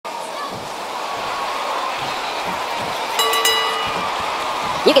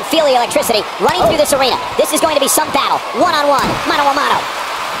You can feel the electricity running through this arena. This is going to be some battle. One-on-one, mano-a-mano.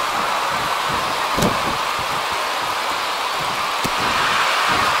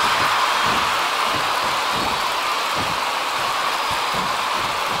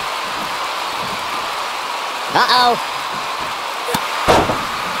 Uh-oh.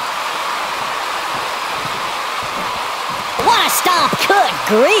 What a stomp! Good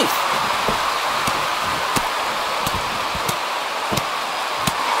grief!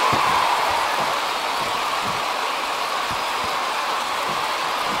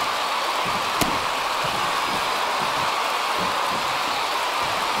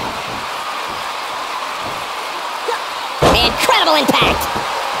 Incredible impact!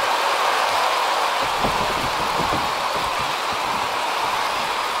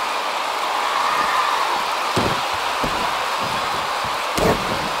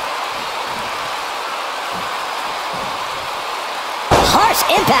 Harsh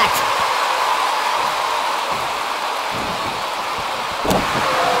impact!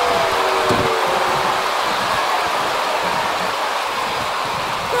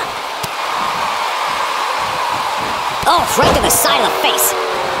 Oh, right to the side of the face.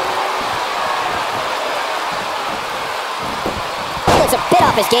 He looks a bit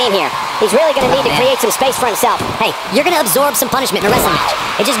off his game here. He's really going to need to create some space for himself. Hey, you're going to absorb some punishment in a wrestling match.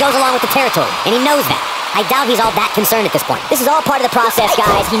 It just goes along with the territory, and he knows that. I doubt he's all that concerned at this point. This is all part of the process,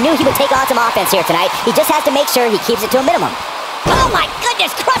 guys. He knew he would take on some offense here tonight. He just has to make sure he keeps it to a minimum. Oh my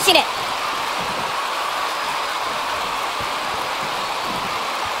goodness, crushing it!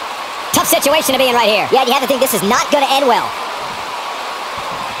 Tough situation to be in right here. Yeah, you have to think this is not going to end well.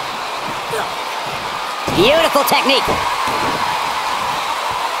 Beautiful technique.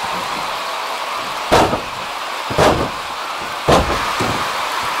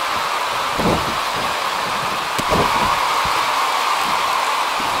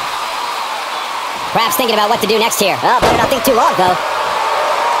 Perhaps thinking about what to do next here. Oh, better not think too long, though.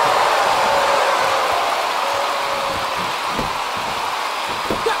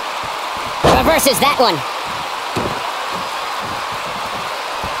 Reverses that one.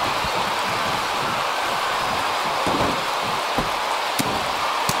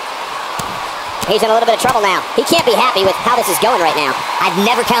 He's in a little bit of trouble now. He can't be happy with how this is going right now. I'd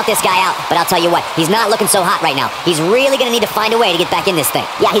never count this guy out, but I'll tell you what, he's not looking so hot right now. He's really going to need to find a way to get back in this thing.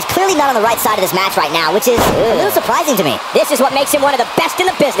 Yeah, he's clearly not on the right side of this match right now, which is a little surprising to me. This is what makes him one of the best in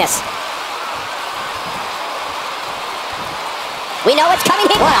the business. We know what's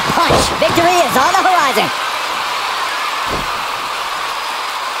coming here. What a punch. Victory is on the horizon.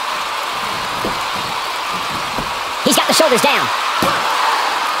 He's got the shoulders down.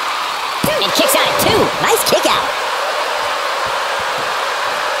 And kicks out at 2. Nice kick out.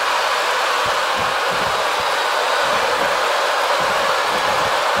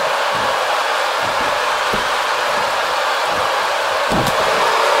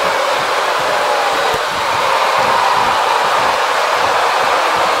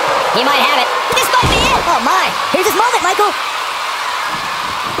 He might have it. This might be it. Oh my. Here's his moment, Michael.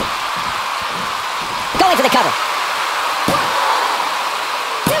 Going for the cover.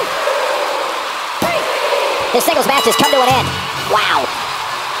 This singles match has come to an end. Wow.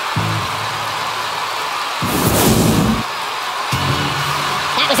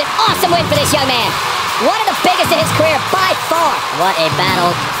 That was an awesome win for this young man. One of the biggest in his career by far. What a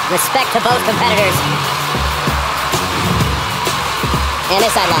battle. Respect to both competitors. And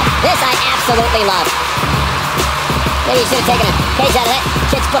this I love. This I absolutely love. Maybe you should have taken a page out of that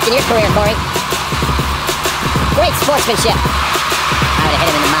kid's book in your career, Corey. Great sportsmanship. I would have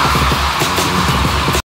hit him in the